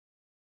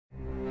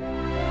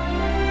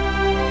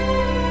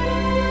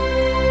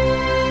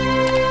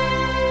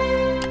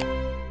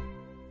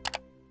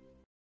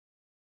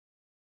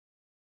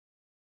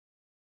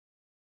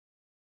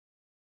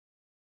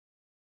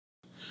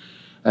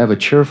I have a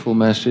cheerful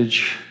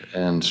message,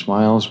 and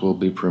smiles will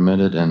be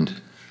permitted and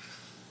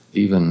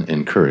even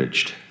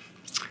encouraged.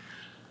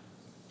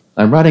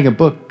 I'm writing a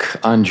book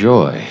on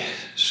joy,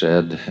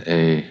 said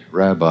a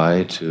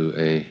rabbi to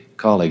a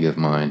colleague of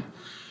mine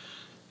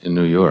in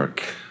New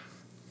York.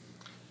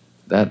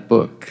 That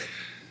book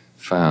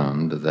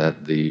found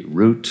that the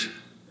root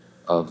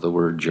of the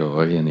word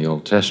joy in the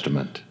Old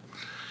Testament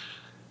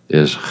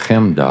is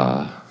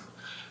chemda,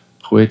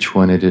 which,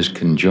 when it is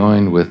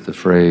conjoined with the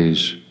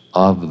phrase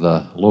of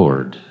the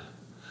Lord,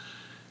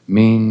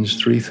 means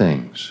three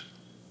things.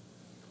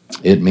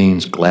 It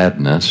means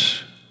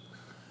gladness,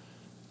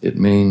 it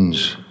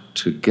means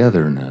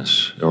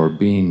togetherness or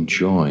being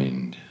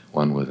joined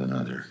one with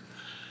another,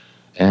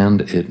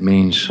 and it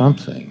means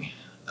something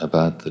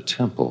about the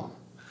temple.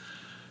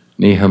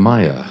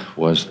 Nehemiah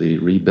was the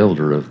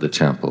rebuilder of the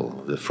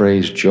temple. The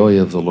phrase joy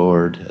of the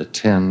Lord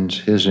attends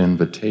his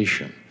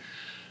invitation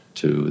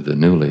to the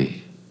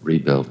newly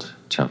rebuilt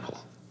temple.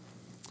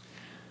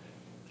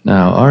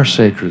 Now, our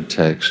sacred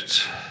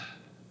texts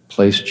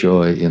place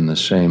joy in the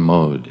same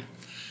mode,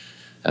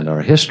 and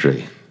our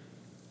history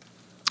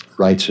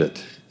writes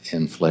it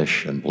in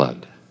flesh and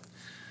blood.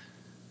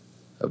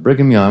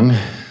 Brigham Young,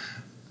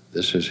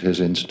 this is his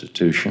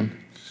institution,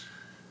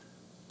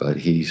 but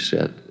he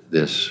said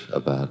this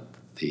about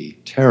the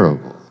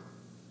terrible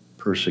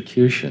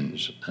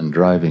persecutions and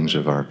drivings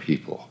of our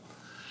people.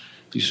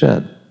 He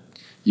said,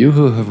 "You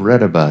who have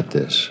read about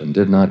this and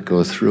did not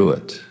go through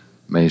it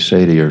may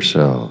say to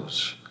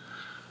yourselves,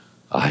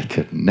 I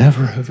could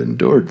never have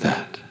endured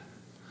that."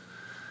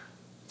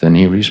 Then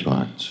he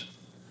responds,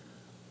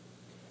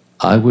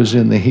 "I was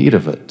in the heat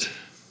of it,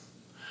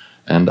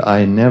 and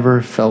I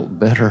never felt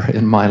better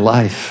in my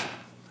life.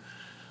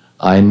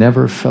 I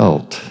never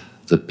felt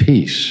the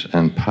peace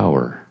and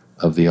power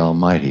of the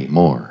Almighty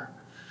more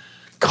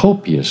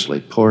copiously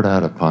poured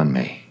out upon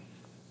me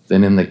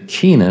than in the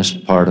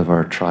keenest part of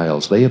our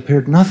trials. They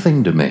appeared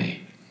nothing to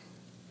me."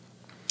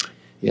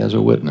 He has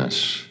a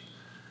witness,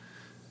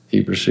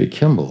 Heber C.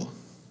 Kimball,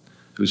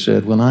 who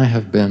said, "When I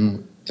have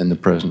been in the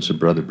presence of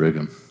Brother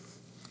Brigham,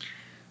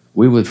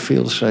 we would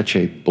feel such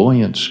a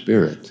buoyant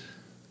spirit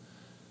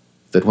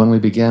that when we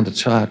began to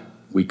talk,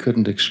 we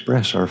couldn't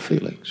express our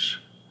feelings.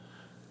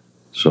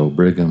 So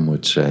Brigham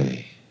would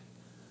say,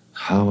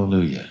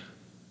 'Hallelujah.'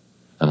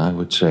 And I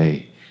would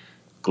say,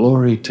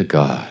 'Glory to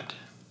God.'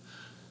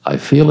 I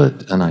feel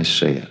it and I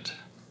say it."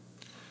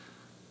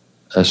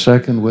 A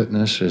second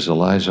witness is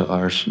Eliza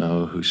R.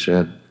 Snow, who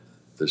said,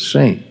 "The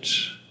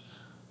saints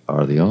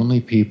are the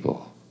only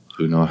people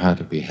who know how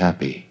to be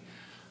happy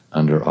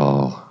under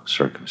all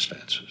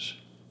circumstances."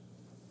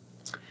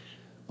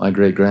 My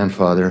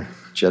great-grandfather,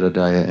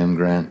 Jedediah M.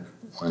 Grant,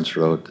 once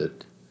wrote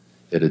that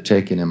it had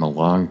taken him a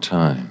long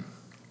time,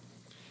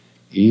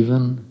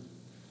 even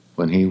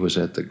when he was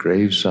at the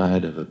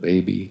graveside of a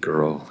baby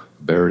girl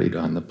buried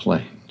on the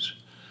plains,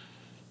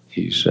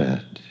 he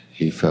said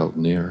he felt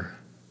near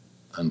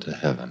unto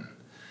heaven.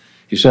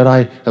 He said,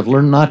 "I have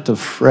learned not to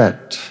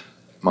fret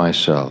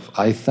myself.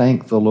 I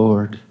thank the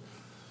Lord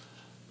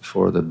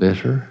for the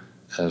bitter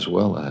as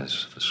well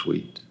as the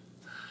sweet.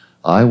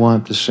 I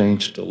want the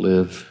saints to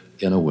live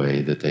in a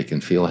way that they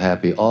can feel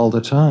happy all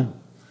the time,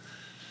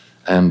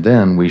 and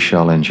then we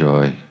shall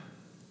enjoy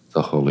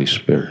the Holy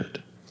Spirit."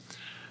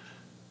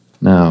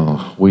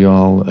 Now, we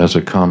all, as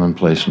a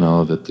commonplace,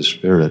 know that the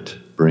Spirit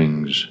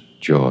brings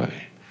joy.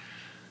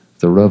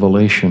 The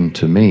revelation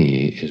to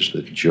me is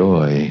that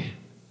joy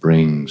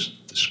brings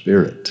the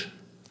Spirit.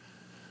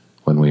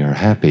 When we are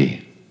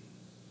happy,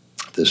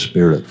 the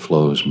Spirit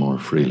flows more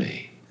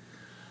freely.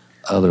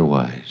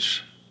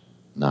 Otherwise,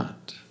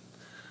 not.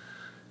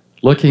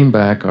 Looking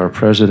back, our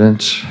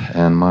presidents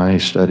and my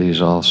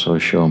studies also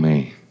show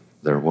me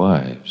their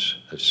wives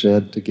have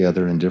said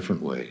together in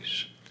different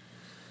ways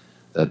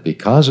that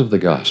because of the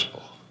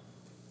gospel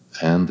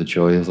and the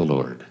joy of the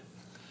Lord,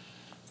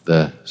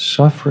 the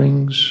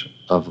sufferings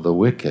of the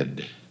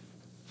wicked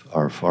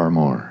are far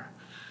more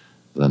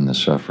than the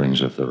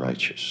sufferings of the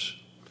righteous.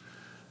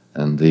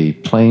 And the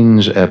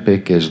Plains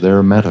epic is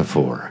their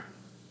metaphor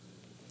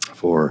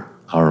for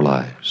our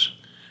lives.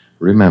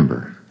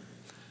 Remember,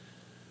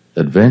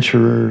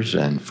 adventurers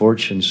and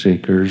fortune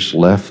seekers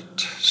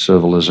left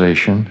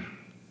civilization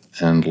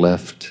and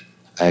left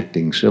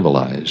acting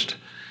civilized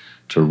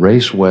to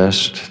race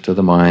west to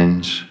the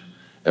mines,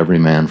 every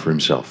man for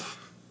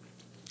himself.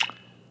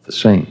 The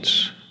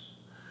saints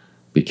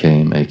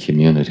became a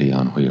community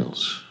on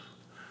wheels.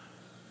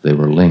 They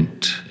were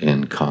linked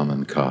in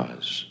common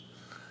cause,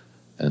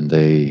 and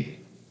they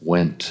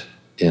went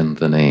in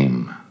the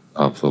name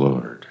of the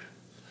Lord.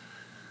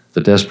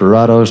 The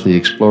desperados, the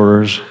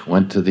explorers,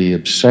 went to the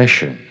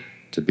obsession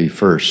to be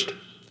first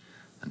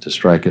and to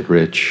strike it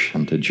rich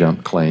and to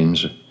jump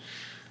claims,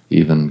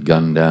 even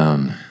gun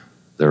down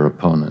their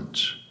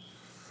opponents.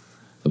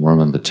 The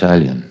Mormon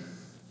battalion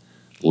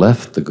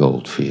left the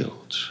gold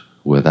fields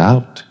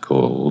without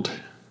gold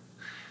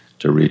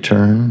to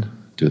return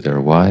to their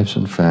wives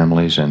and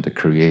families and to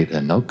create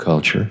a new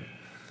culture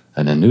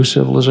and a new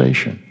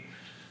civilization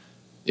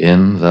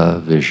in the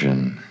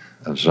vision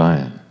of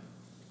Zion.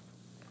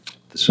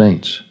 The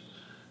saints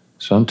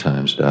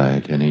sometimes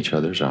died in each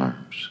other's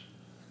arms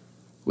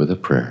with a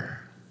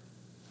prayer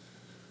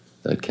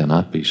that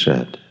cannot be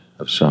said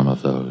of some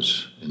of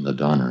those in the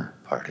Donner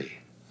Party.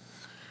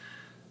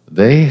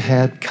 They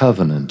had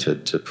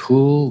covenanted to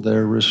pool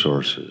their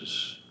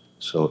resources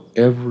so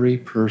every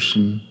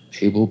person,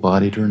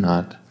 able-bodied or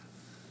not,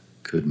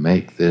 could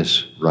make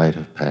this rite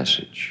of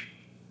passage.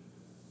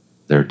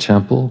 Their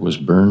temple was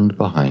burned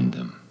behind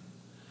them.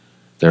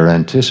 Their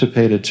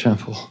anticipated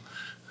temple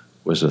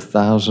was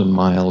 1,000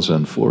 miles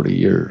and 40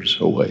 years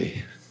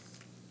away.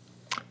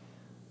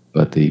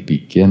 But the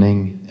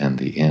beginning and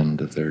the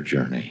end of their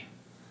journey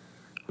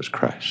was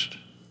Christ.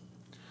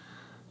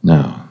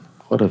 Now,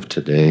 what of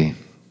today?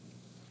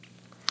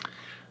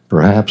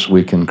 Perhaps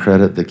we can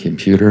credit the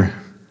computer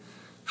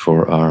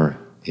for our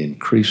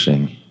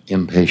increasing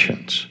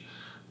impatience.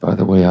 By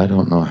the way, I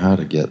don't know how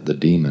to get the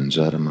demons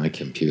out of my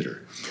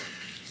computer.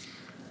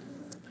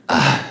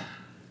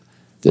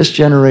 This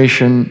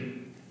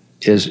generation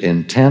is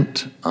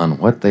intent on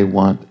what they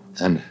want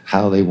and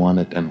how they want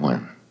it and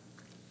when.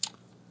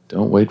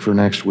 Don't wait for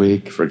next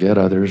week. Forget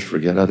others.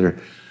 Forget other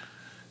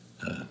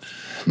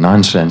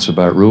nonsense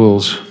about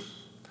rules.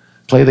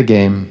 Play the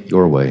game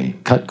your way.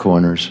 Cut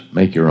corners.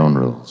 Make your own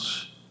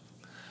rules.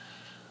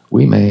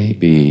 We may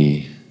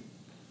be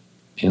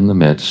in the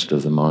midst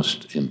of the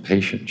most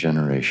impatient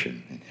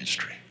generation in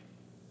history.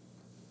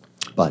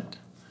 But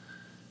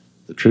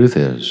the truth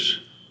is,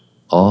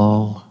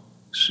 all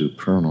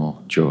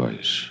supernal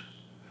joys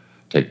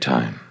take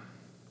time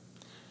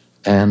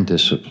and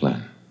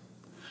discipline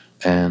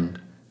and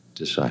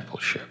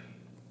discipleship.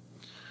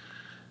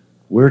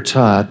 We're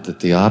taught that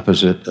the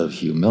opposite of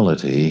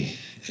humility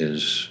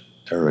is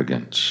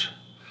arrogance,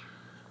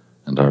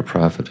 and our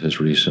prophet has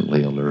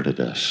recently alerted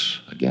us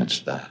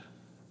against that.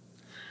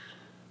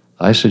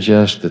 I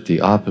suggest that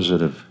the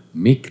opposite of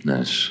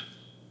meekness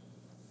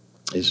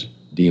is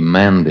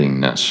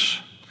demandingness.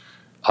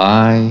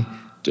 I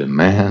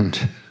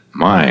demand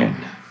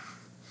mine.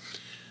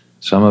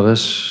 Some of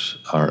us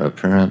are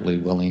apparently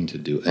willing to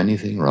do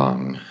anything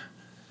wrong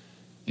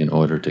in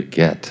order to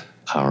get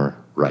our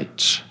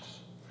rights.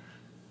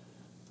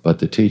 But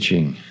the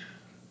teaching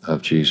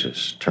of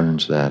Jesus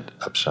turns that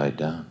upside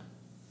down.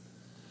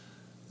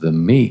 The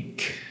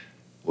meek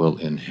will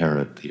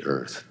inherit the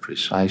earth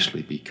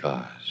precisely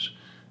because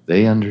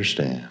they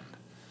understand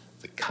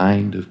the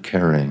kind of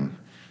caring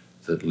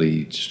that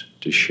leads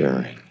to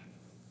sharing.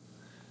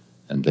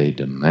 And they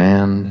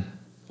demand,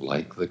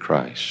 like the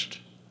Christ,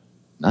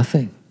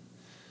 nothing.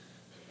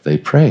 They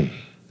pray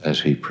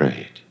as he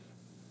prayed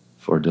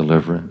for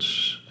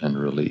deliverance and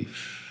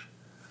relief.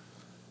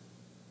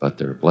 But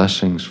their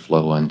blessings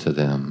flow unto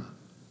them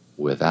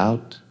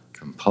without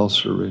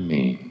compulsory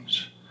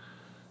means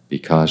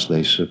because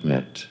they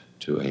submit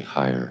to a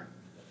higher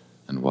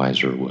and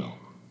wiser will.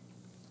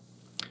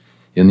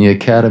 In the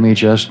academy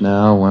just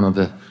now, one of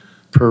the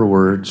per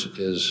words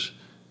is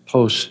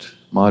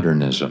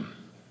postmodernism.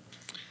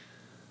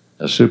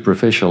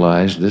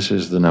 Superficialized, this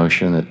is the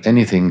notion that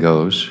anything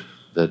goes,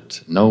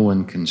 that no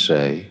one can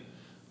say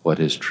what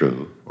is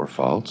true or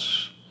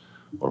false,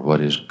 or what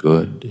is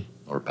good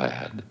or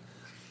bad.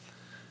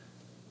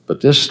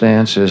 But this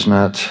stance is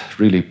not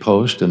really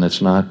post, and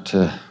it's not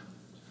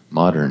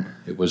modern.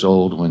 It was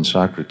old when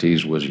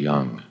Socrates was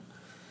young.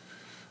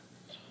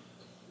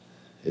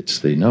 It's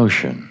the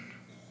notion,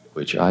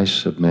 which I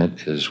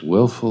submit is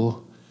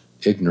willful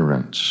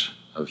ignorance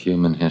of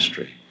human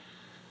history,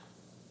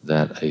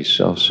 that a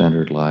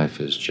self-centered life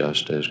is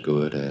just as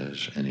good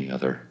as any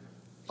other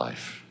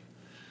life.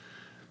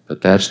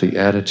 But that's the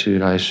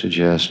attitude, I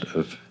suggest,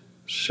 of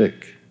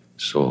sick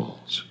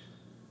souls.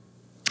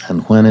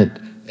 And when it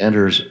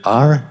enters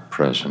our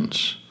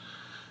presence,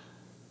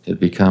 it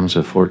becomes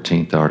a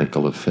 14th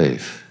article of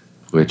faith,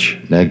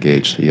 which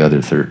negates the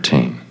other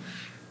 13.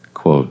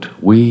 Quote,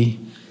 we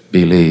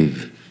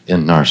believe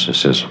in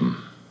narcissism.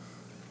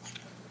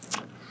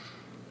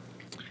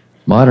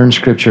 Modern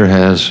scripture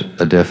has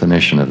a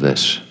definition of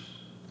this.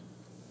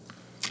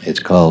 It's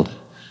called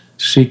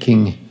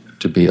seeking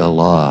to be a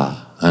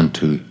law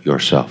unto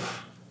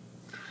yourself.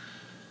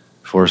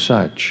 For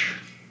such,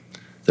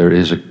 there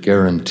is a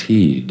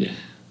guaranteed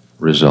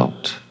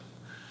result.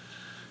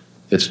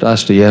 It's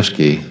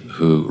Dostoevsky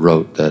who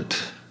wrote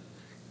that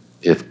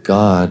if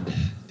God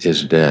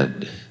is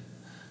dead,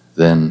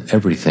 then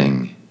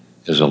everything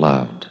is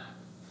allowed.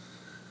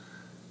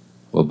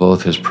 Well,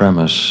 both his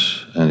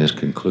premise and his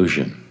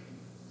conclusion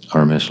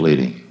are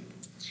misleading.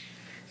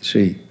 You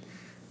see,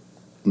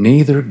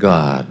 neither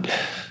God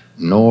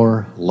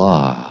nor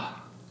law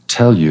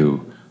tell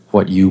you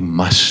what you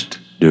must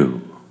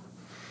do.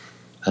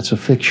 That's a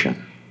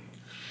fiction.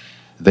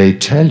 They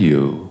tell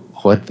you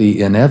what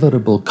the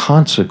inevitable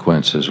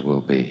consequences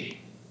will be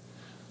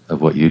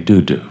of what you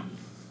do.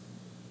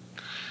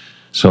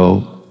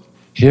 So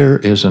here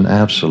is an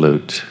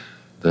absolute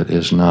that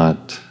is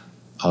not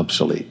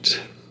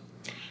obsolete.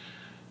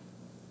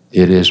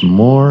 It is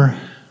more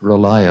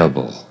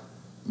reliable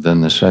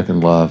than the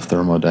second law of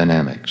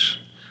thermodynamics.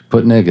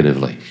 Put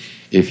negatively,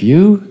 if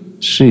you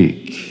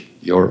seek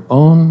your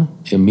own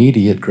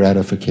immediate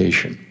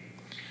gratification,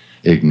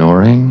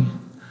 ignoring,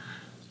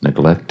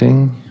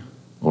 neglecting,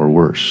 or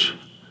worse,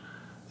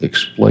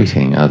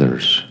 exploiting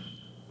others,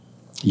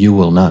 you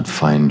will not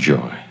find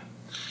joy.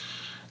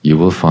 You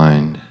will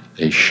find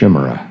a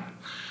chimera.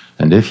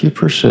 And if you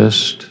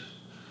persist,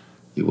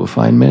 you will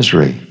find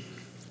misery.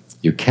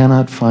 You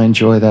cannot find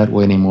joy that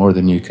way any more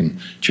than you can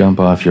jump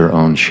off your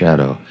own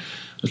shadow.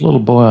 As a little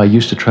boy, I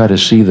used to try to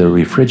see the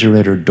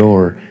refrigerator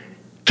door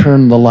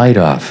turn the light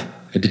off.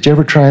 Did you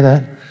ever try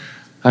that?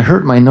 I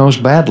hurt my nose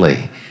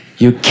badly.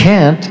 You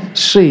can't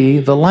see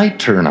the light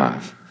turn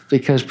off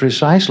because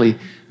precisely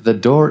the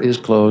door is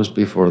closed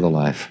before the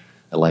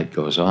light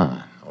goes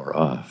on or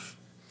off.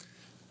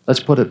 Let's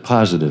put it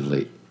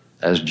positively,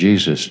 as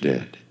Jesus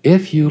did.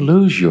 If you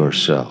lose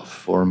yourself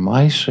for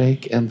my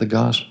sake and the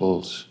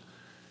gospel's,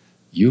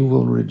 you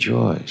will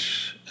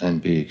rejoice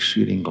and be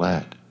exceeding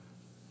glad.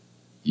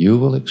 You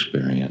will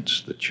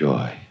experience the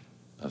joy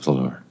of the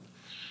Lord.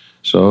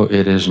 So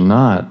it is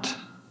not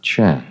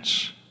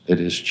chance, it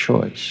is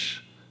choice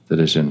that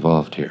is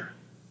involved here.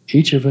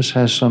 Each of us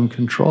has some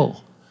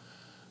control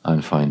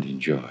on finding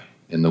joy.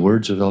 In the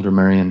words of Elder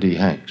Marion D.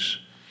 Hanks,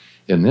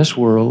 in this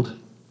world,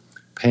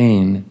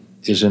 pain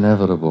is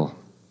inevitable.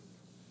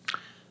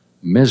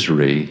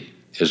 Misery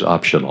is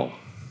optional.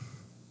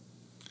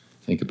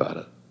 Think about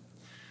it.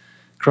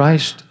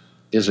 Christ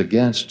is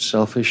against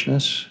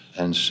selfishness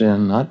and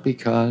sin not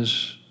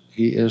because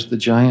he is the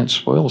giant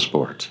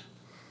spoilsport,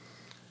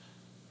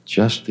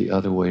 just the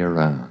other way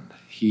around.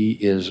 He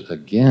is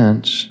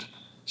against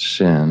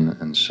sin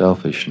and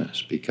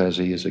selfishness because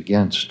he is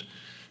against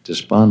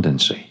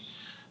despondency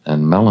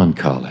and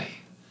melancholy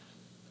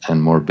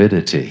and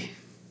morbidity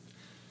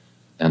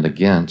and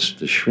against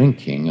the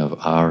shrinking of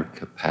our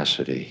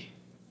capacity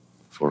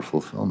for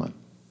fulfillment.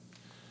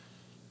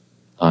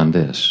 On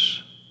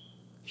this,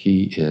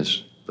 he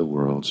is the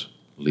world's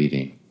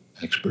leading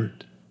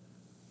expert.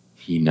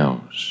 He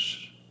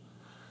knows.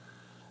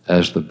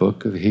 As the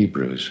book of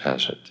Hebrews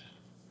has it,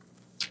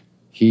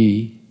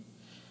 he,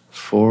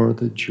 for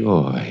the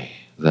joy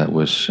that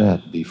was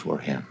set before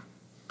him,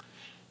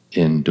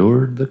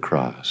 endured the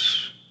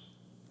cross.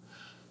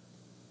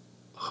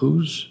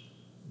 Whose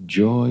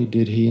joy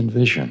did he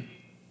envision?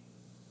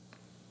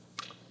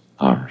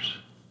 Ours.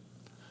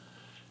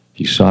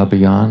 He saw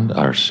beyond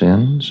our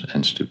sins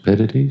and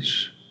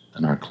stupidities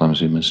and our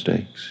clumsy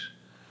mistakes.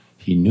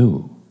 He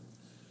knew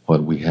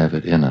what we have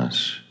it in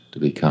us to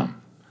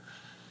become.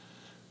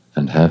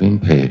 And having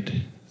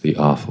paid the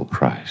awful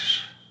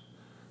price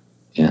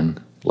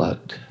in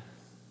blood,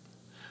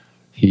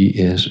 he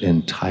is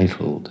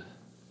entitled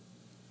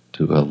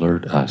to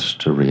alert us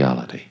to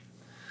reality.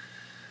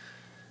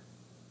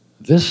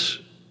 This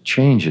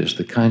changes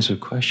the kinds of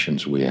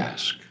questions we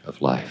ask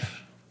of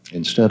life.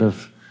 Instead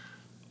of,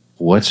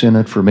 what's in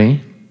it for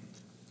me?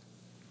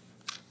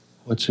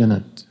 What's in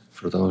it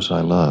for those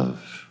I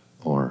love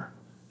or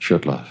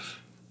should love?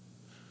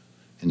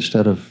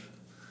 Instead of,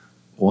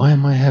 why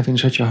am I having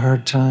such a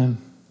hard time?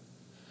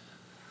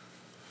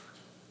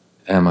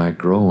 Am I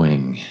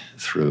growing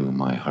through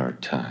my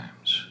hard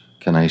times?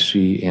 Can I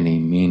see any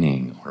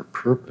meaning or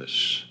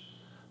purpose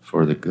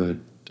for the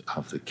good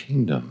of the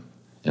kingdom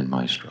in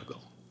my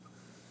struggle?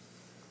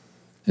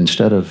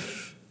 Instead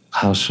of,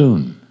 how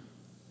soon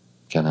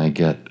can I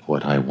get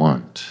what I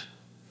want?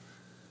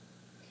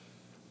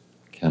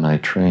 Can I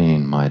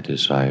train my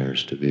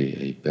desires to be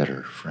a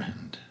better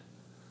friend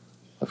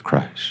of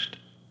Christ?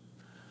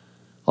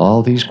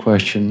 All these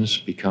questions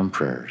become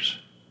prayers,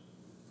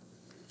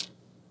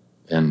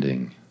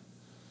 ending,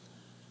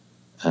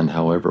 and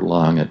however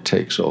long it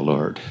takes, O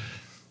Lord,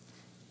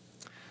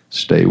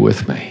 stay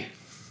with me.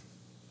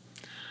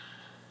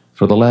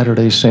 For the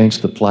Latter-day Saints,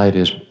 the plight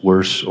is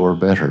worse or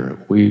better.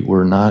 We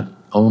were not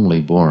only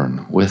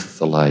born with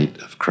the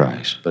light of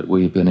Christ, but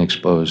we've been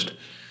exposed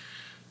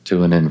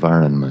to an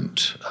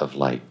environment of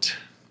light.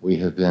 We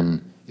have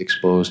been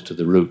exposed to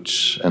the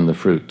roots and the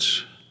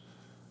fruits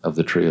of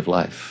the tree of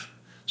life.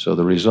 So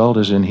the result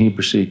is in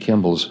Heber C.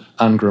 Kimball's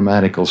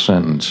ungrammatical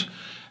sentence.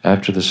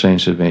 After the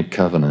saints had made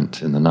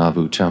covenant in the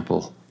Nauvoo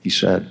temple, he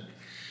said,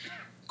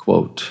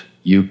 quote,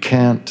 "You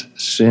can't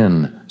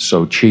sin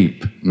so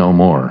cheap no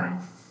more."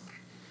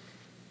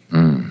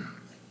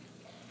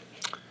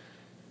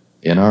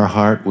 In our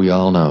heart, we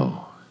all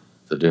know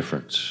the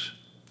difference.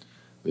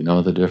 We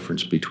know the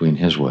difference between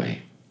his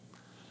way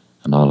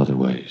and all other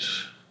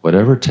ways.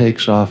 Whatever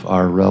takes off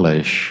our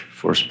relish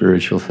for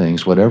spiritual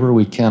things, whatever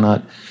we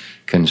cannot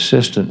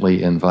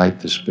consistently invite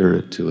the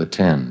Spirit to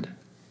attend,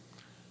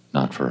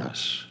 not for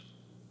us.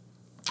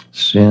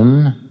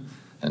 Sin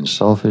and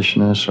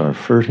selfishness are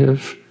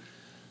furtive,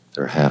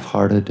 they're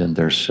half-hearted, and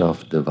they're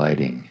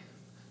self-dividing.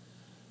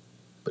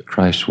 But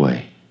Christ's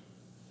way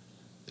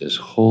is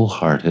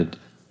wholehearted,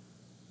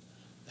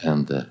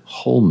 and the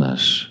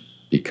wholeness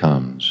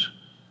becomes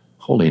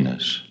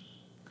holiness.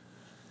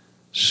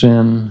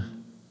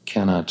 Sin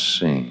cannot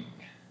sing.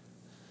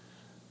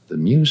 The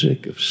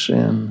music of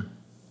sin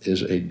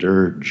is a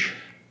dirge.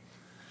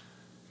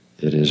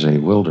 It is a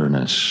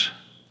wilderness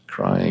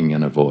crying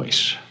in a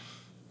voice.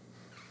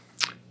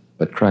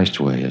 But Christ's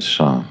way is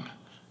song,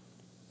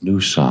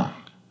 new song,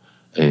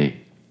 a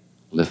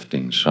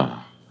lifting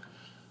song.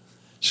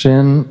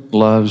 Sin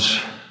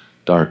loves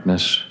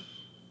darkness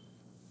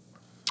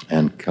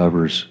and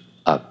covers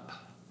up.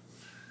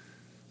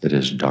 It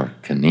is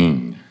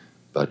darkening,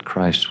 but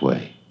Christ's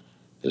way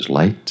is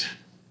light,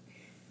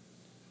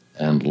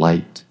 and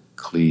light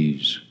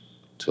cleaves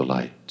to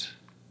light.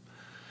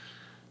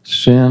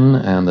 Sin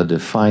and the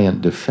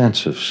defiant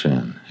defense of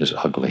sin is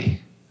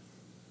ugly.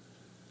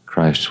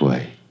 Christ's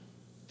way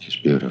is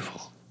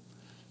beautiful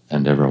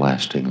and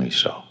everlastingly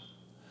so.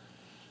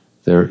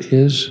 There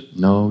is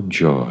no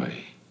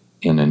joy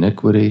in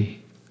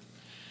iniquity,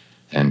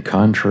 and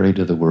contrary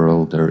to the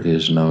world, there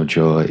is no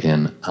joy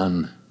in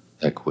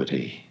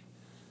unequity.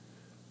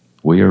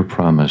 We are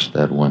promised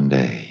that one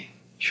day,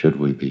 should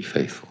we be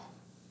faithful,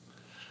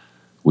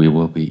 we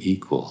will be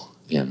equal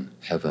in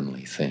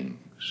heavenly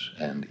things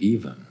and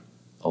even,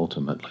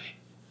 ultimately,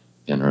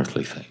 in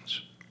earthly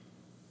things.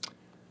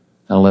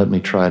 Now let me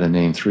try to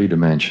name 3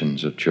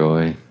 dimensions of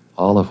joy,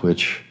 all of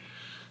which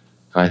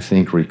I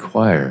think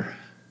require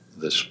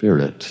the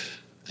Spirit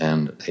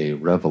and a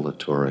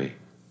revelatory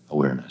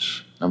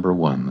awareness. Number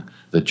 1,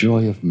 the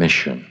joy of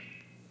mission.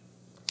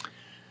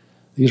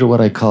 These are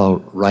what I call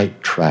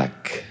right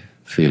track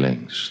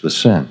feelings, the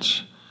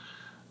sense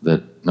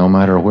that no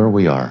matter where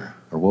we are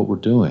or what we're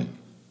doing,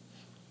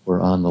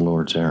 we're on the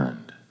Lord's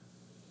errand,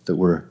 that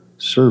we're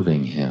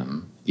serving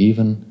Him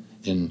even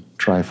in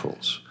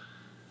trifles.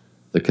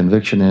 The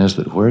conviction is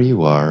that where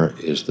you are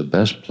is the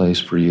best place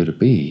for you to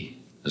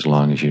be as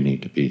long as you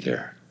need to be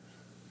there.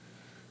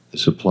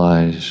 This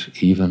applies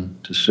even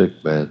to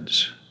sick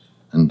beds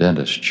and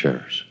dentist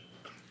chairs.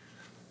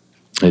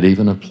 It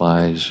even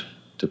applies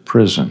to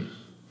prison.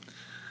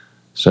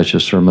 Such a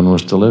sermon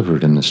was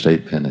delivered in the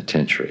state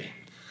penitentiary.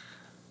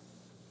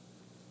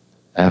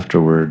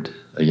 Afterward,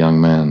 a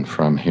young man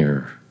from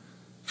here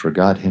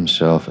forgot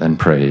himself and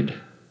prayed,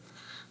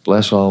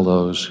 "Bless all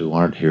those who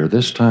aren't here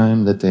this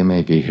time, that they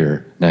may be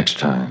here next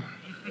time."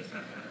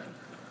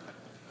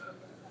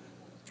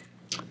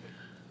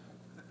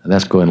 And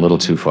that's going a little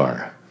too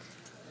far.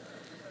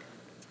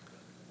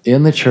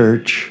 In the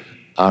church,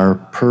 our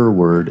per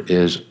word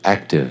is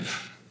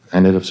active,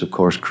 and it is, of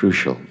course,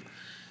 crucial.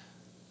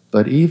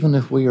 But even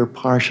if we are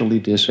partially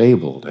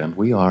disabled, and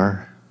we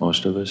are,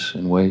 most of us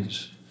in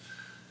ways,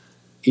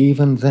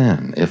 even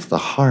then, if the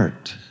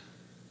heart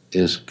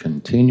is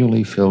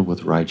continually filled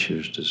with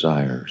righteous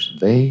desires,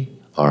 they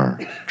are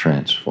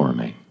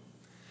transforming.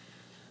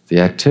 The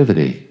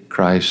activity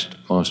Christ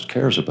most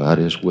cares about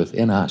is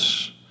within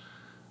us,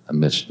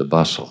 amidst the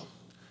bustle.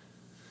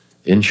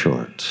 In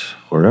short,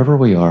 wherever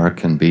we are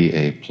can be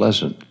a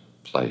pleasant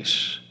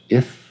place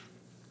if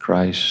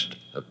Christ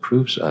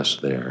approves us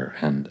there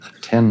and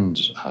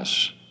attends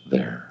us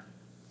there.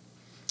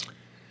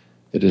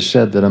 It is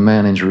said that a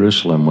man in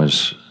Jerusalem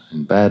was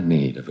in bad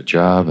need of a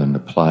job and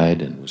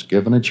applied and was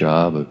given a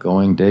job of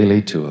going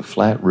daily to a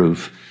flat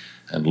roof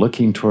and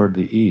looking toward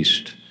the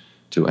east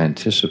to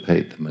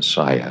anticipate the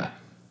Messiah.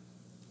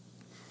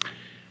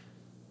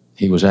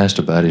 He was asked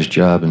about his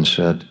job and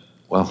said,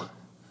 "Well,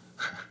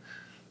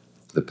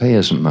 the pay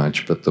isn't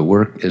much, but the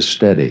work is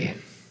steady."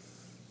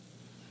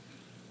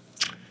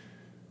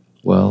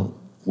 Well,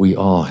 we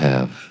all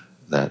have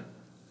that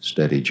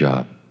steady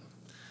job.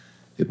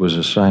 It was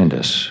assigned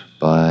us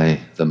by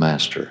the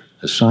Master,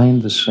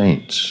 assigned the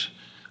saints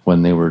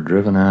when they were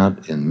driven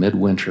out in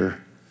midwinter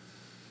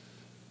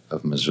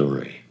of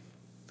Missouri.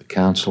 The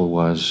counsel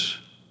was,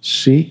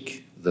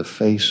 "Seek the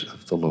face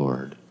of the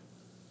Lord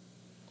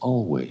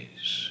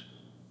always,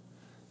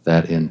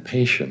 that in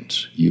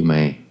patience you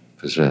may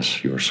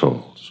possess your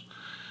souls."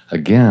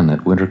 Again,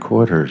 at winter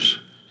quarters,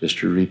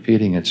 history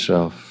repeating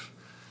itself,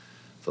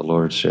 the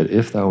Lord said,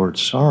 "If thou art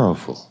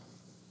sorrowful,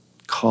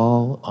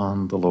 call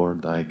on the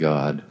Lord thy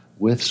God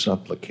with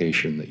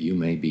supplication that you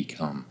may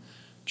become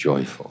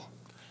joyful."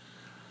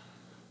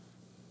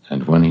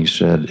 And when he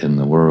said, "In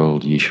the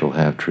world ye shall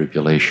have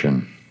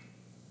tribulation,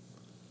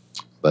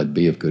 but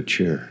be of good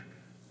cheer.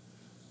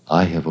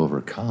 I have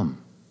overcome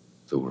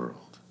the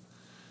world."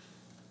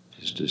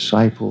 His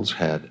disciples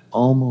had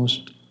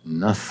almost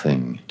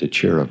nothing to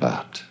cheer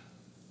about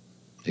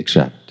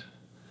except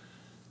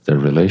their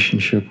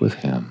relationship with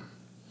him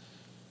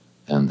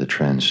and the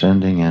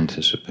transcending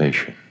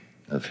anticipation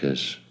of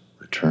his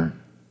return.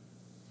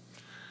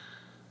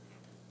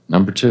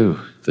 Number 2,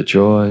 the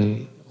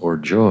joy or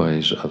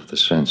joys of the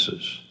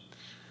senses.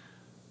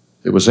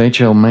 It was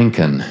H.L.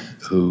 Mencken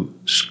who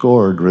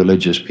scored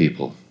religious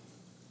people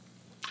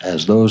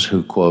as those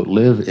who, quote,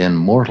 live in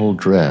mortal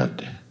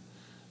dread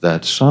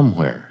that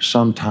somewhere,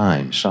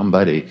 sometime,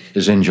 somebody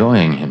is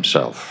enjoying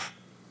himself.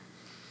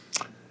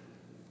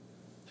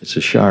 It's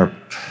a sharp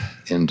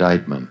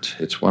indictment.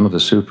 It's one of the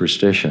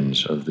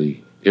superstitions of the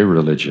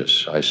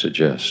irreligious, I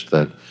suggest,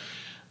 that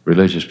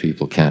religious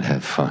people can't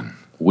have fun.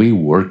 We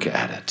work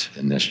at it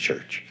in this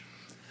church.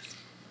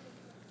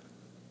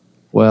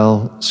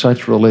 Well,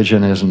 such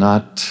religion is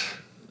not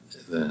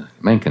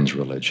Mencken's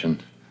religion,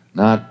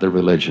 not the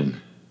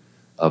religion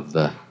of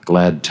the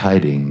glad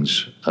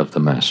tidings of the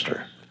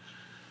Master.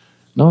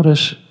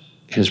 Notice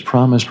his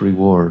promised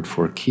reward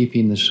for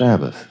keeping the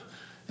Sabbath.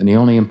 And he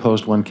only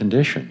imposed one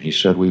condition. He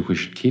said we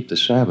should keep the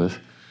Sabbath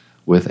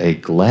with a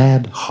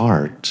glad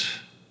heart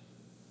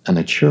and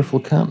a cheerful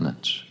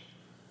countenance.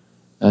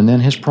 And then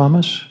his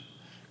promise,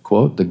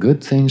 quote, the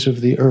good things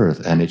of the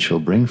earth, and it shall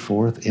bring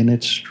forth in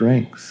its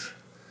strength.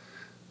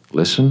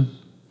 Listen,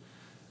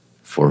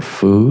 for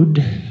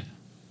food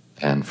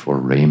and for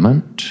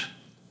raiment,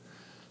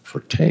 for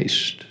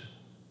taste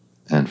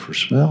and for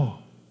smell,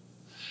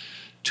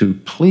 to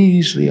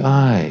please the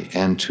eye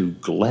and to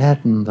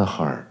gladden the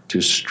heart,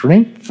 to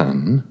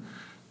strengthen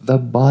the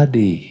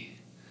body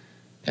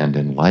and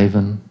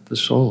enliven the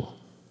soul.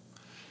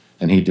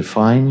 And he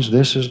defines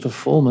this as the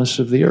fullness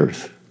of the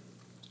earth.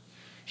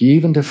 He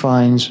even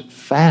defines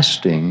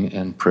fasting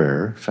and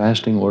prayer,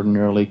 fasting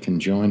ordinarily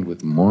conjoined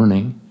with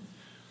mourning,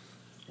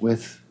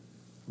 with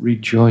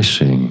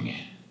rejoicing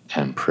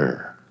and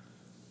prayer.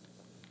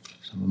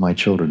 Some of my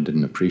children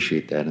didn't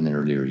appreciate that in their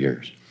earlier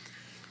years.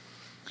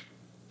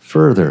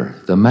 Further,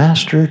 the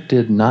Master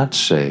did not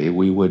say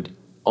we would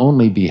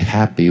only be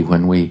happy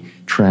when we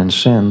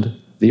transcend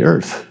the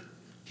earth.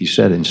 He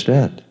said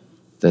instead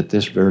that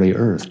this very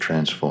earth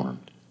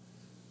transformed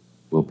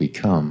will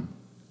become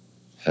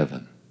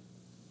heaven.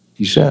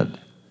 He said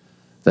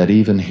that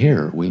even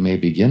here we may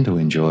begin to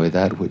enjoy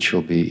that which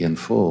shall be in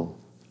full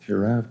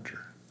hereafter.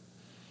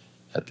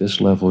 At this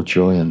level,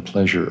 joy and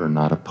pleasure are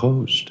not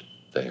opposed.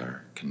 They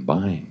are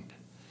combined.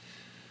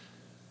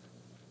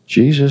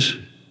 Jesus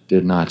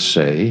did not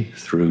say,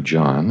 through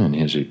John in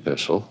his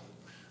epistle,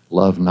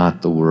 love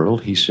not the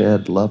world. He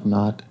said, love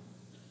not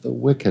the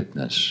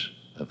wickedness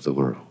of the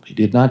world. He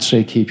did not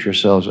say, keep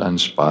yourselves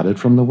unspotted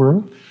from the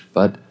world,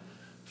 but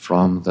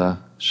from the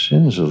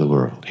sins of the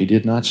world. He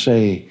did not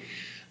say,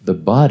 the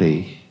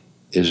body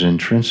is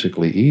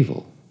intrinsically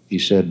evil. He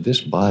said,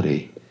 this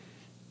body,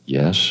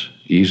 yes,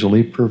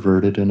 easily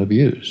perverted and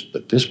abused,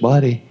 but this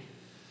body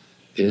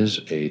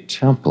is a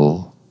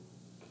temple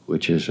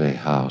which is a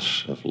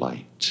house of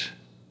light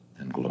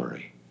and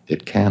glory.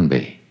 It can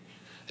be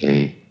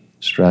a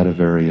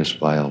Stradivarius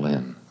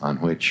violin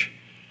on which,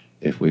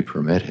 if we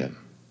permit him,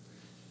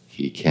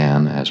 he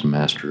can, as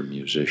master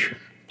musician,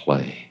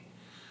 play.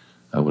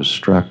 I was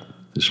struck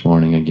this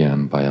morning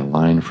again by a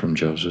line from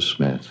Joseph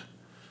Smith.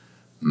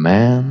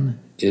 Man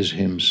is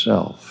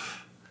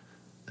himself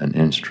an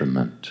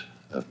instrument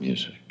of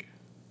music.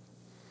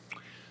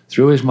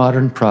 Through his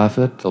modern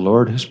prophet, the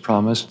Lord has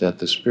promised that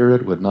the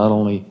Spirit would not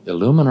only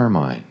illumine our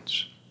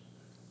minds,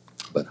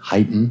 but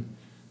heighten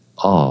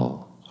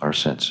all our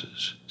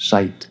senses: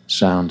 sight,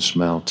 sound,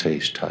 smell,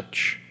 taste,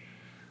 touch.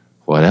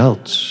 What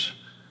else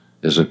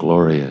is a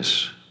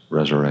glorious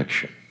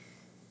resurrection?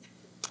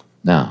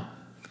 Now,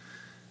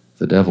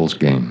 the devil's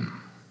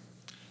game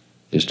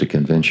is to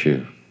convince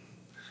you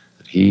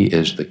that he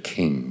is the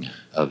king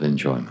of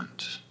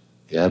enjoyment.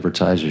 He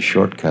advertises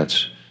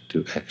shortcuts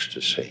to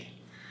ecstasy.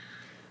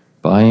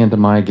 Buy into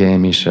my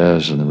game, he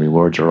says, and the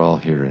rewards are all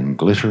here in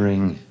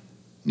glittering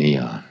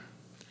neon.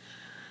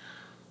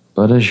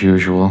 But as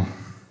usual,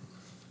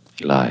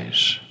 he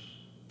lies.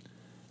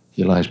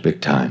 He lies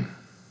big time.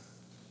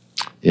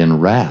 In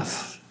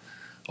wrath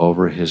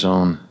over his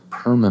own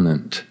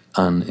permanent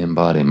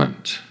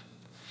unembodiment,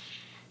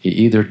 he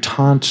either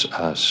taunts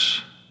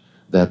us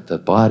that the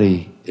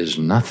body is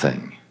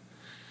nothing,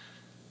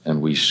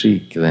 and we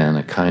seek then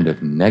a kind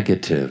of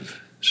negative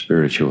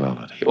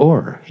spirituality,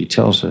 or he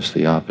tells us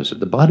the opposite.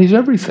 The body's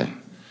everything.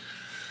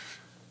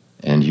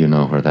 And you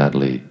know where that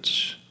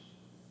leads.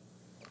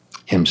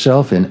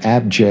 Himself in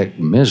abject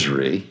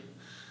misery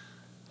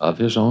of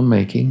his own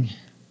making,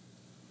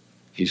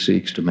 he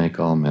seeks to make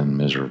all men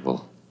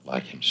miserable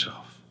like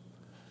himself.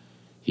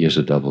 He is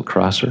a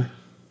double-crosser.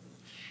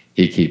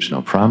 He keeps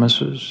no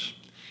promises.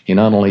 He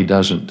not only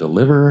doesn't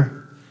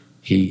deliver,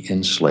 he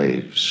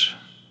enslaves.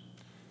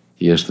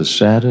 He is the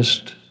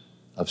saddest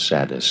of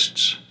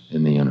sadists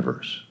in the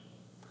universe.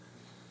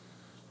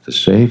 The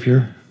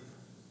Savior,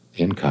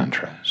 in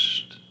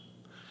contrast,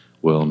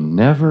 will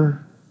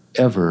never,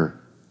 ever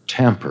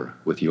tamper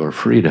with your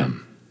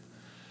freedom,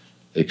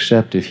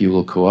 except if you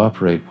will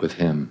cooperate with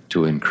him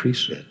to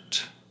increase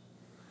it.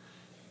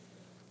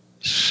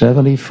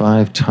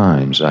 75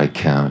 times I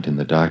count in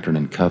the Doctrine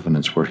and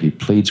Covenants where he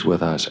pleads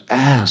with us,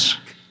 ask,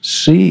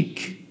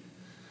 seek,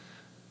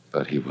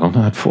 but he will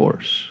not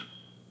force.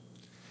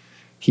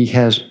 He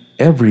has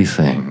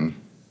everything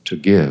to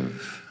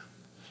give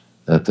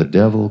that the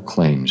devil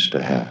claims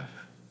to have,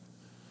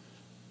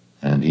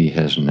 and he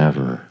has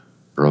never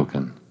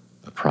broken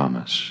a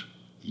promise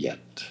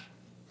yet.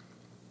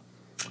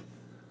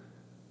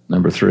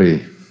 Number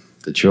 3,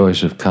 the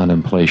joys of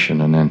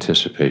contemplation and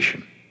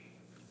anticipation.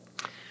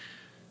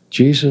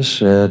 Jesus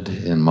said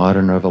in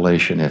modern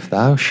revelation, if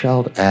thou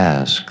shalt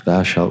ask,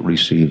 thou shalt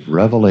receive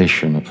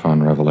revelation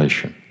upon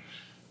revelation,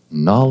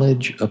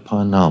 knowledge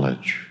upon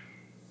knowledge.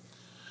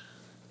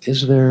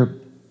 Is there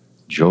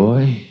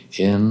joy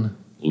in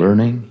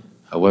learning,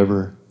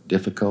 however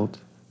difficult?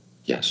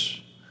 Yes.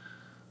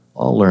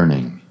 All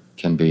learning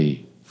can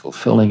be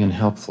fulfilling and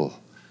helpful,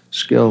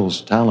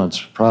 skills,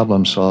 talents,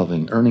 problem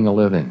solving, earning a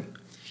living.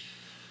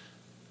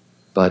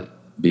 But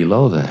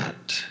below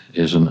that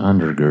is an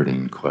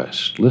undergirding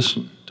quest.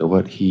 Listen to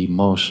what he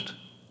most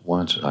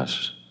wants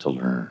us to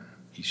learn.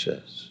 He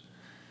says,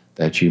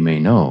 that you may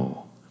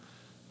know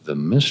the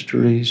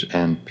mysteries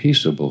and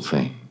peaceable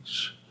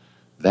things,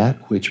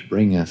 that which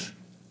bringeth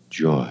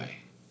joy,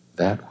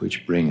 that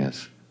which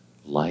bringeth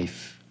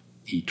life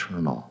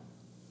eternal.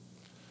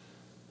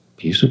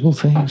 Peaceable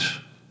things,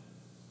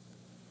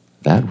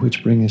 that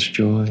which bringeth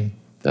joy.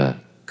 The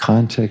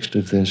context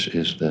of this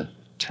is the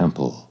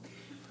temple.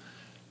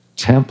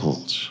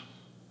 Temples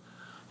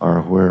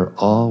are where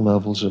all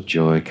levels of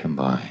joy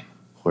combine,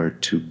 where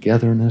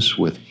togetherness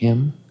with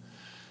him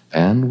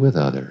and with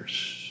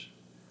others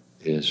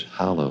is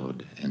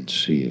hallowed and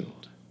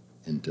sealed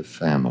into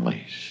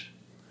families.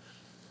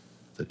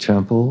 The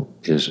temple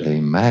is a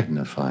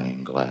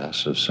magnifying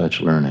glass of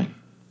such learning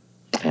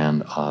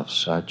and of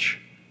such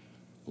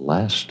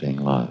lasting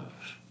love.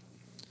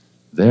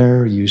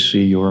 There you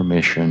see your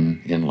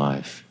mission in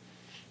life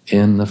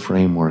in the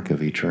framework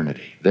of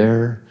eternity.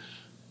 There,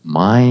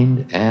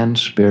 mind and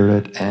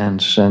spirit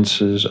and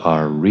senses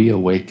are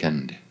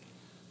reawakened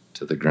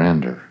to the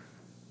grandeur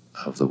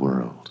of the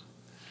world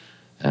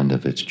and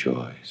of its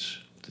joys.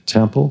 The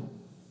temple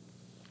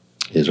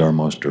is our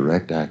most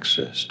direct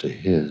access to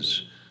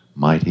his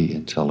mighty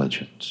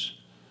intelligence.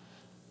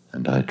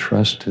 And I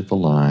trust to the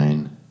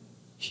line,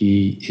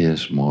 he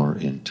is more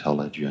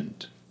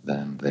intelligent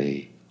than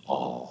they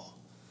all.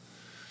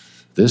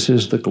 This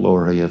is the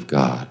glory of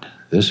God.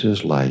 This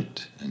is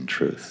light and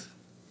truth.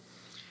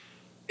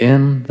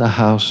 In the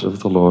house of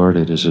the Lord,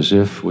 it is as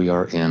if we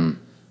are in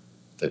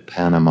the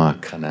Panama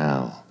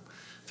Canal.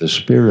 The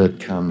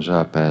Spirit comes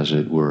up, as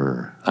it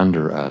were,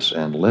 under us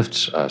and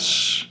lifts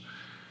us.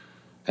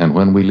 And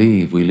when we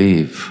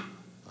leave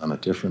on a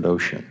different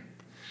ocean.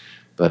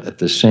 But at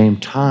the same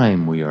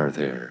time we are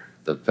there,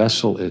 the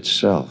vessel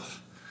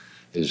itself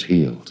is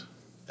healed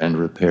and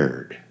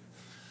repaired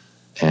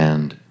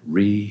and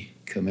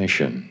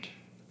recommissioned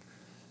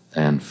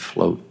and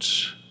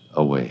floats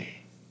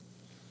away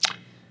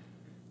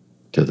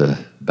to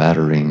the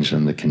batterings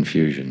and the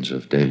confusions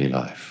of daily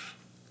life.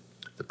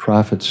 The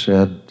prophet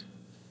said,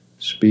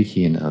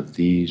 speaking of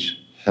these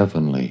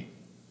heavenly,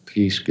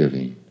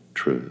 peace-giving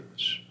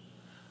truths,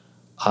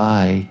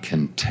 I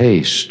can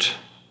taste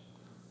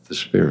the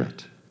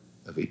Spirit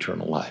of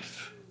eternal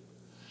life.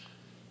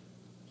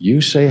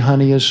 You say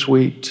honey is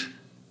sweet,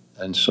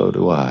 and so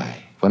do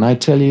I. When I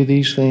tell you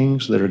these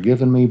things that are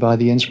given me by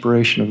the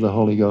inspiration of the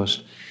Holy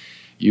Ghost,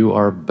 you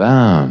are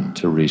bound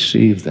to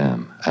receive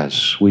them as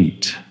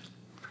sweet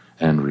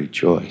and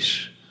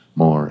rejoice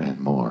more and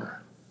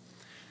more.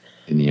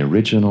 In the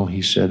original,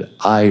 he said,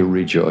 I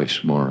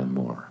rejoice more and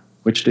more.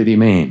 Which did he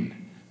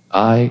mean?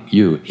 I,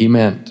 you. He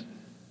meant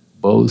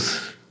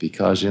both,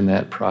 because in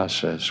that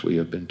process we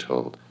have been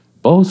told,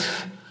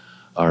 both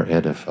are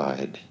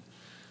edified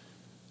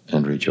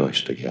and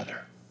rejoice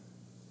together.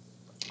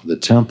 The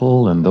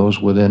temple and those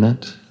within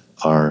it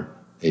are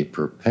a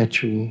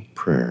perpetual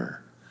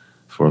prayer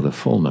for the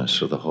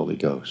fullness of the Holy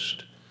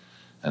Ghost.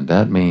 And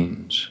that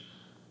means,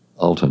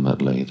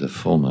 ultimately, the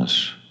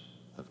fullness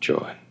of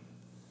joy.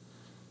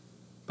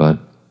 But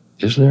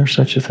is there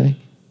such a thing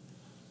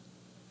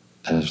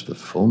as the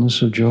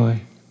fullness of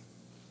joy?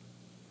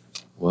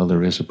 Well,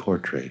 there is a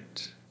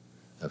portrait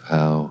of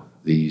how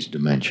these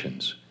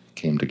dimensions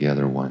came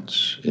together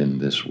once in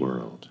this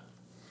world.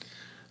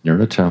 Near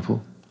a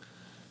temple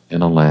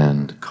in a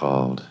land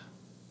called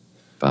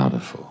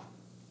Bountiful.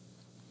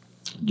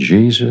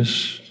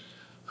 Jesus,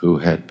 who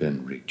had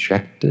been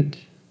rejected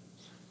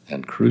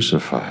and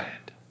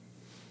crucified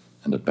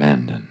and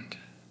abandoned,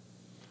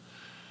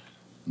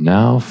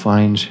 now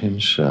finds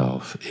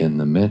himself in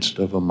the midst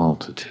of a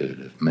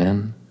multitude of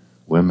men,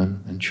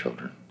 women, and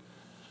children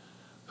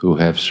who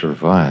have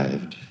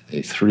survived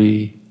a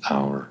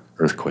 3-hour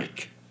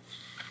earthquake.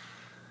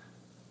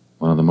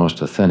 One of the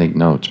most authentic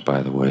notes,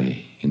 by the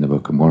way, in the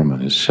Book of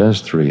Mormon, it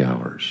says 3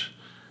 hours,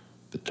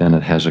 but then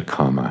it has a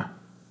comma.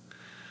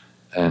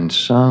 And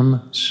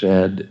some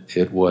said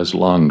it was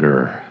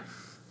longer.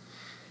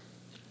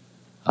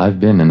 I've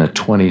been in a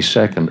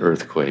 20-second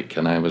earthquake,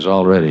 and I was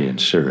already in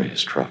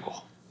serious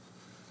trouble.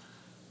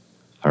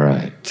 All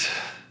right.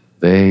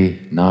 They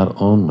not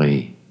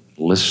only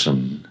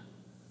listen,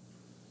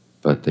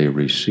 but they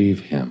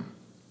receive him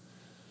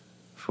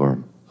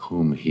for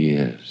whom he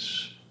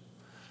is.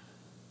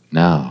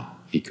 Now,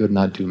 he could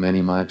not do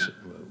many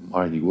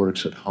mighty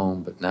works at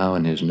home, but now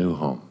in his new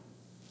home,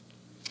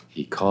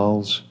 he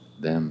calls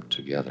them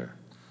together.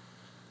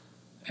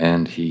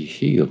 And he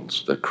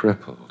heals the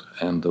crippled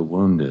and the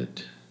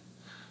wounded,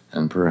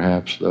 and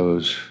perhaps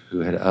those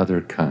who had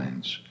other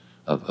kinds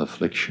of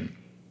affliction.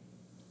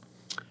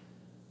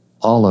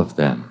 All of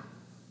them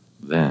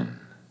then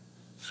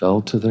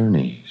fell to their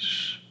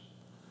knees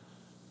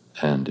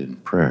and in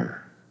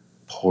prayer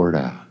poured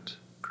out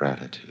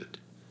gratitude.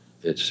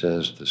 It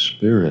says the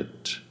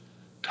Spirit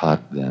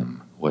taught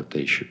them what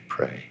they should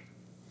pray.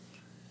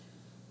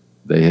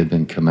 They had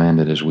been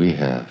commanded, as we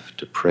have,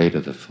 to pray to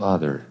the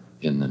Father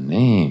in the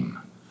name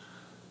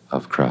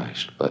of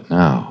Christ. But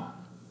now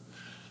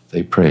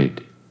they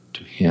prayed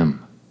to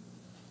him,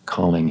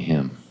 calling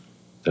him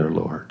their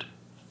Lord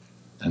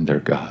and their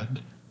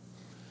God.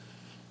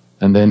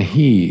 And then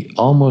he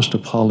almost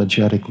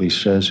apologetically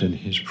says in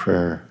his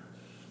prayer,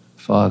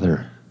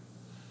 Father,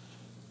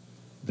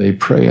 they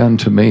pray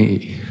unto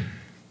me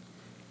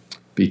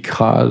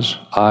because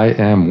I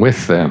am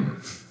with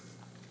them.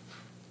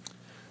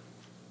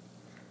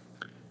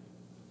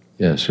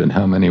 Yes, in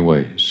how many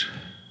ways?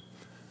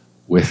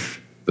 With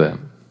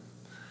them.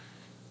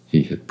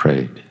 He had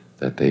prayed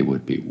that they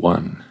would be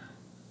one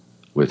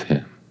with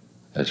him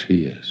as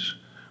he is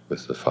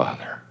with the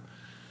Father.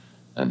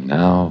 And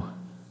now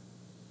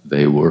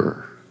they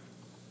were.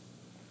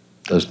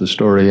 Does the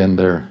story end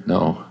there?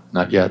 No,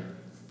 not yet.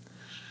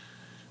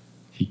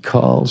 He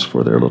calls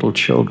for their little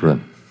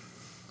children.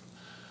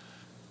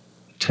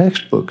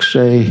 Textbooks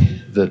say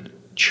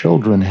that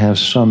children have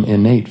some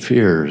innate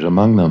fears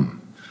among them.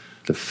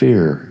 The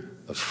fear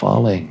of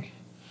falling,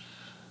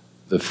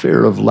 the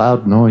fear of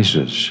loud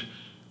noises,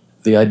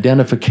 the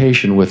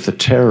identification with the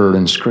terror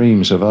and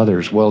screams of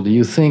others. Well, do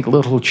you think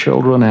little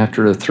children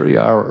after a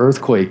 3-hour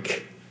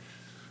earthquake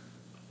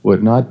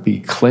would not be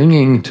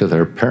clinging to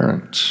their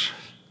parents,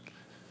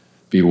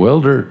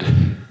 bewildered,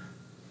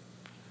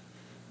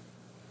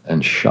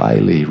 and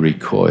shyly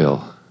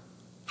recoil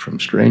from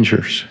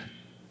strangers?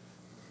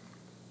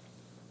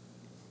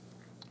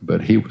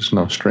 But he was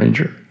no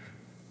stranger.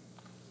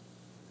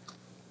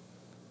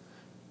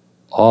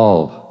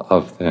 All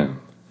of them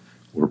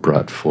were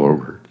brought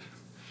forward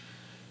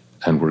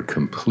and were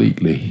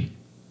completely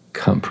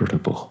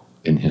comfortable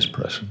in his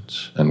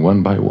presence. And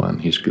one by one,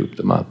 he scooped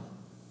them up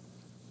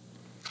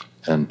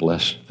and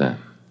blessed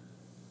them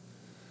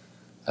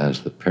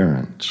as the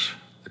parents,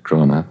 the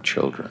grown-up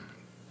children,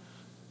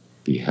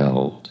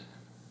 beheld.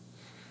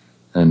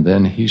 And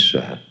then he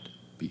said,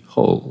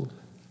 behold,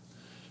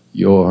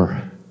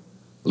 your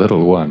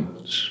little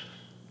ones.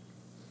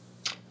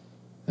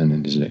 And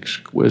in his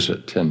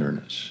exquisite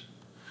tenderness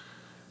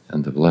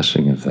and the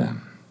blessing of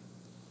them,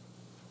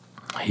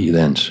 he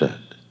then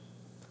said,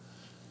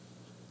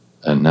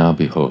 and now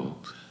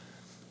behold,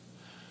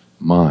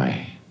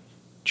 my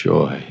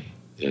joy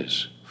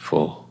is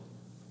full.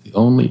 The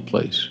only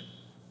place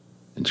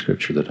in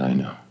Scripture that I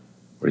know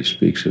where he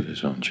speaks of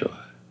his own joy.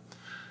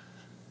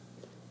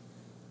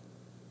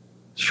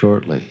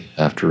 Shortly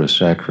after a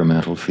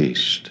sacramental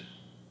feast,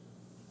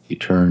 he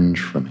turns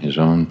from his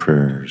own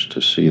prayers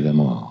to see them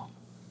all,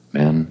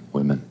 men,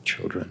 women,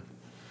 children,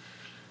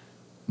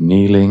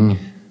 kneeling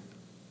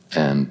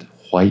and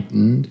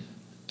whitened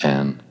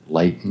and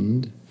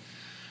lightened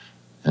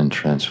and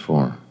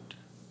transformed.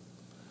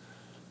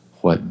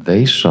 What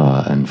they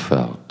saw and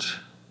felt,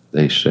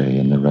 they say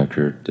in the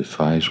record,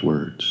 defies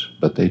words,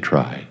 but they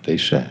tried. They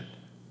said,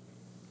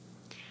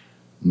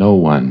 no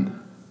one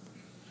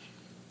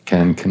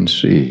can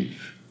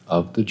conceive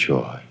of the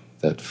joy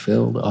that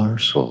filled our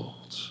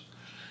souls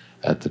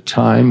at the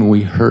time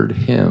we heard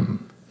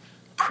him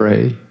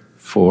pray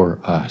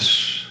for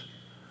us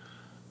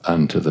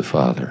unto the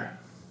Father.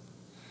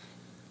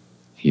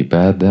 He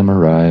bade them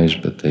arise,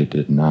 but they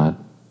did not,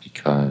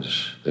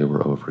 because they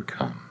were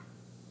overcome.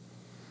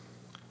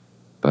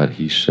 But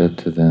he said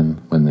to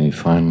them when they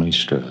finally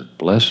stood,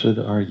 blessed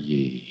are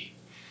ye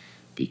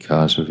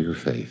because of your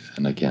faith.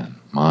 And again,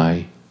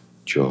 my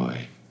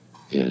joy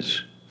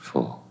is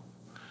full.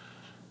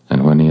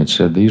 And when he had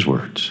said these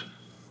words,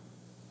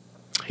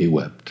 he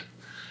wept.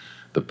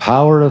 The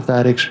power of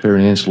that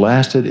experience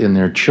lasted in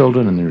their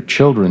children and their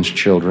children's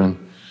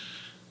children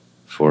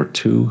for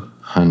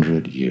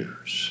 200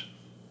 years.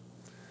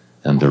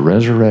 And the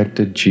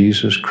resurrected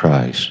Jesus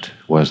Christ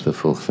was the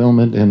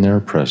fulfillment in their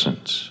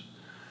presence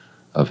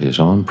of his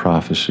own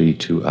prophecy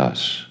to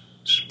us,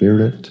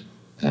 spirit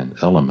and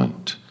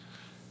element,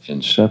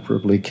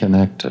 inseparably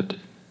connected,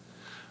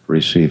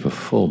 receive a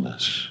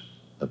fullness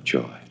of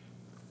joy.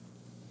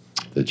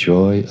 The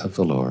joy of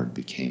the Lord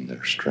became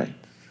their strength.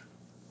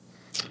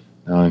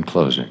 Now, in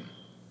closing,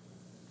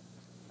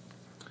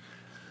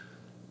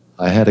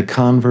 I had a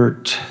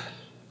convert,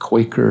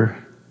 Quaker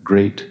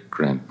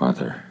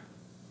great-grandmother,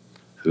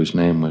 whose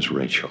name was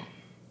Rachel.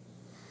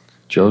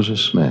 Joseph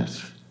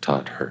Smith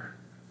taught her.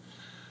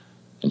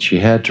 And she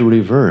had to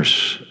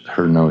reverse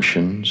her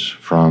notions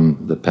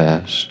from the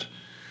past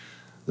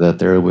that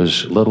there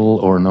was little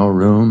or no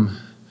room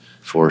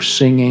for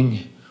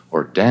singing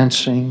or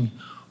dancing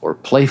or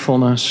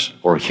playfulness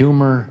or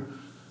humor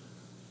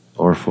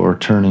or for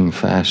turning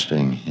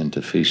fasting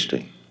into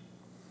feasting.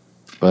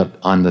 But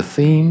on the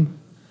theme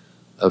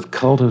of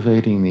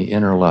cultivating the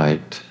inner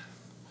light,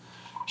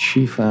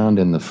 she found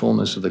in the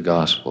fullness of the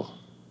gospel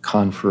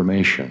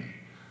confirmation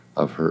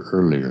of her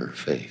earlier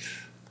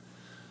faith.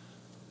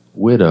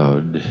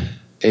 Widowed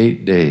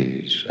 8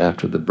 days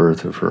after the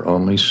birth of her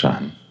only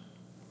son,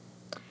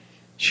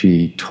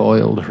 she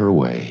toiled her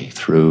way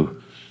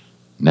through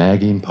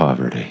nagging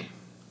poverty.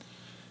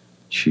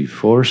 She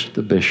forced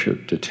the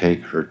bishop to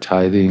take her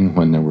tithing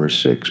when there were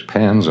 6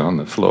 pans on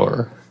the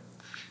floor,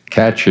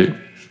 catching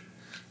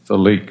the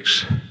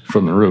leaks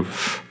from the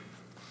roof.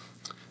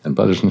 And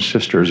brothers and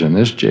sisters, in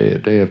this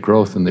day of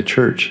growth in the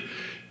church,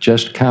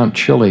 just count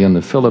Chile and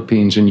the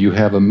Philippines, and you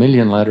have 1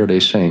 million Latter-day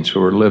Saints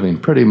who are living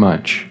pretty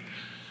much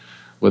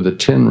with a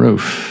tin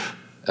roof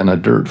and a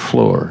dirt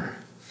floor,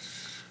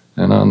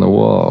 and on the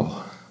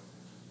wall,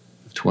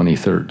 the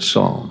 23rd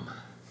Psalm.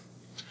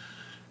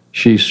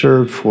 She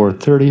served for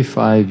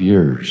 35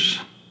 years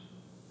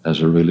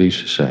as a Relief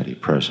Society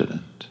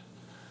president,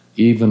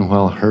 even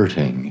while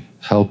hurting,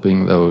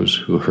 helping those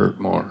who hurt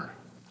more.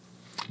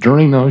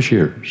 During those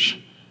years,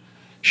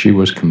 she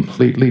was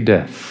completely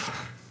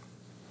deaf,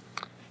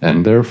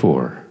 and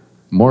therefore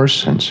more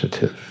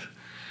sensitive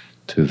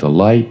to the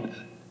light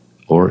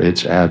or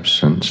its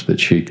absence that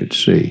she could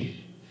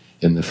see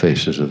in the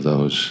faces of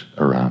those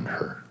around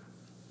her.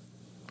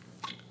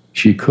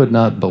 She could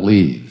not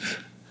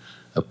believe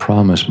a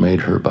promise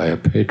made her by a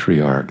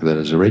patriarch that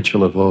as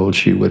Rachel of old,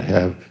 she would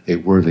have a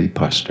worthy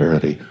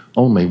posterity.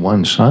 Only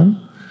one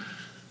son?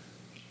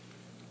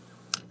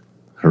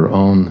 Her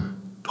own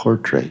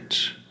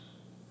portraits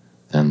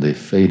and the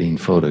fading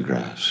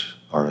photographs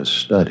are a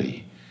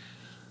study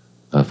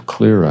of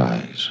clear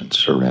eyes and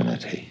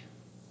serenity,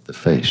 the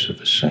face of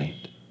a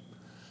saint.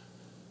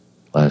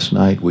 Last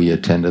night we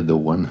attended the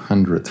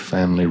 100th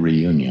family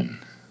reunion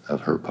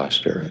of her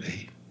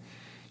posterity.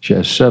 She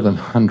has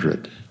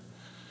 700,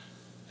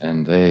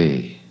 and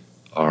they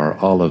are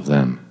all of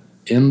them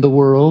in the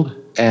world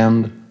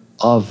and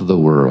of the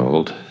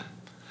world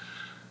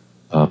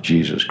of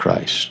Jesus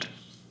Christ.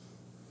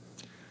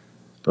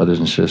 Brothers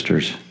and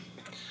sisters,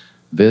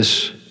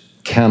 this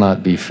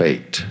cannot be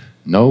faked.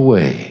 No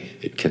way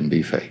it can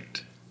be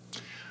faked.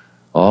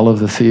 All of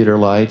the theater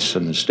lights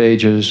and the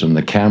stages and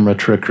the camera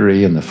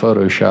trickery and the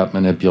Photoshop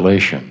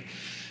manipulation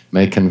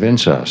may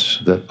convince us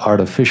that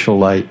artificial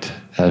light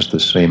has the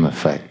same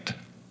effect.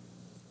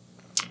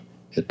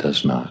 It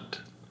does not.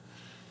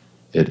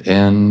 It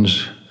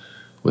ends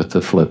with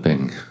the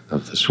flipping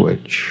of the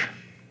switch.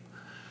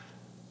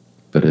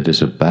 But it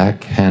is a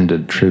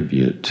backhanded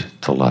tribute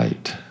to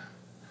light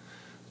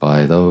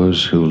by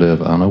those who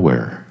live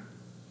unaware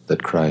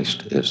that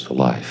Christ is the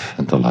life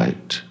and the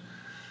light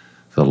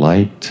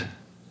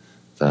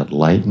that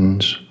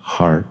lightens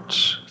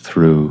hearts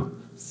through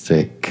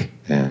thick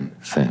and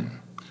thin.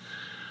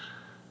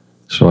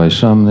 So I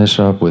sum this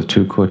up with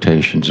 2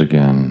 quotations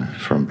again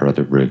from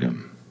Brother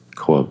Brigham.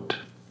 Quote,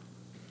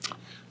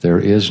 "There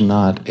is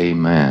not a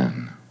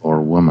man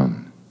or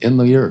woman in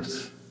the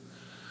earth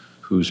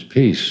whose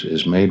peace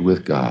is made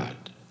with God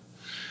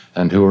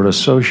and who are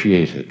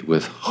associated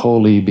with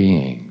holy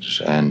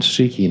beings and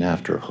seeking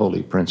after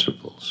holy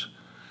principles,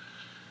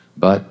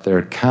 but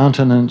their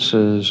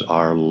countenances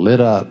are lit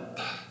up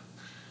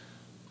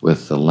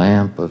with the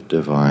lamp of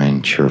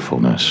divine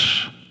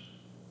cheerfulness."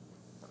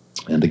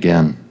 And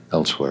again,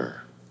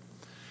 elsewhere,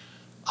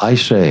 I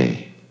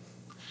say,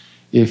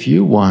 if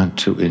you want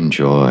to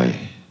enjoy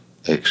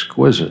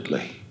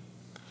exquisitely,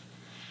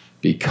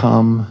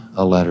 become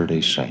a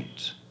Latter-day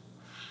Saint,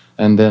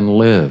 and then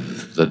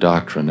live the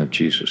doctrine of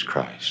Jesus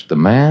Christ. The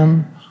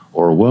man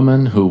or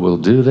woman who will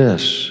do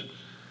this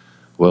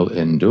will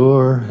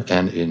endure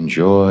and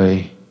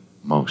enjoy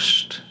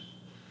most.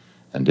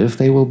 And if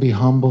they will be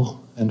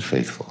humble and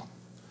faithful,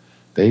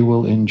 they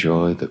will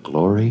enjoy the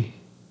glory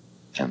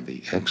and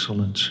the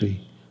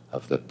excellency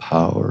of the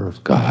power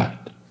of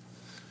God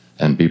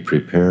and be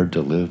prepared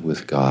to live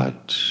with God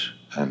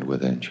and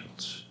with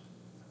angels.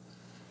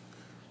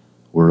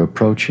 We're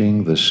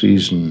approaching the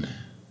season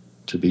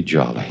to be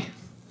jolly.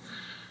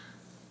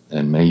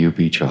 And may you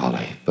be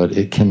jolly, but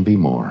it can be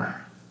more.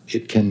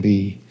 It can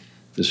be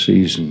the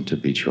season to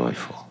be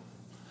joyful.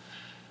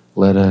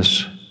 Let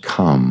us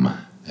come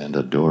and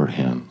adore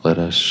him. Let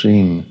us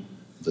sing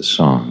the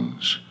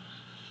songs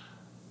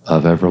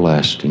of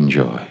everlasting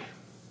joy.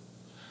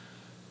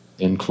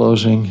 In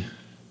closing,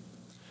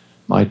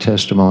 my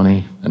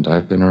testimony, and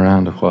I've been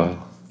around a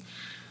while,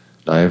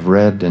 I have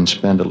read and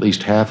spent at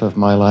least half of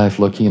my life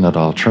looking at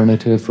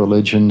alternative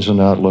religions and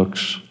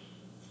outlooks.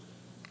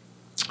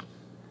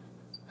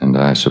 And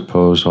I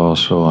suppose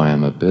also I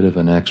am a bit of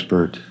an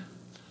expert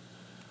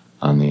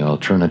on the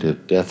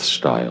alternative death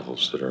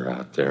styles that are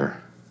out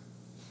there.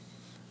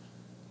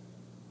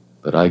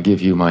 But I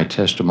give you my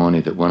testimony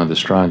that one of the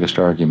strongest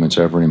arguments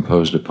ever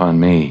imposed upon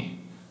me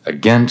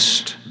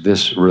against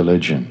this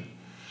religion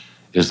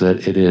is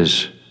that it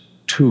is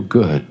too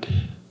good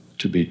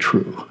to be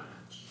true.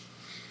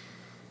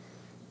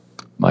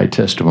 My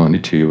testimony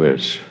to you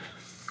is,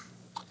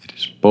 it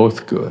is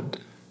both good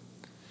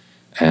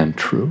and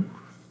true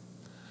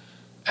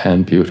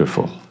and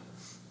beautiful.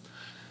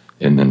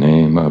 In the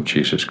name of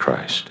Jesus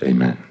Christ,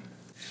 amen.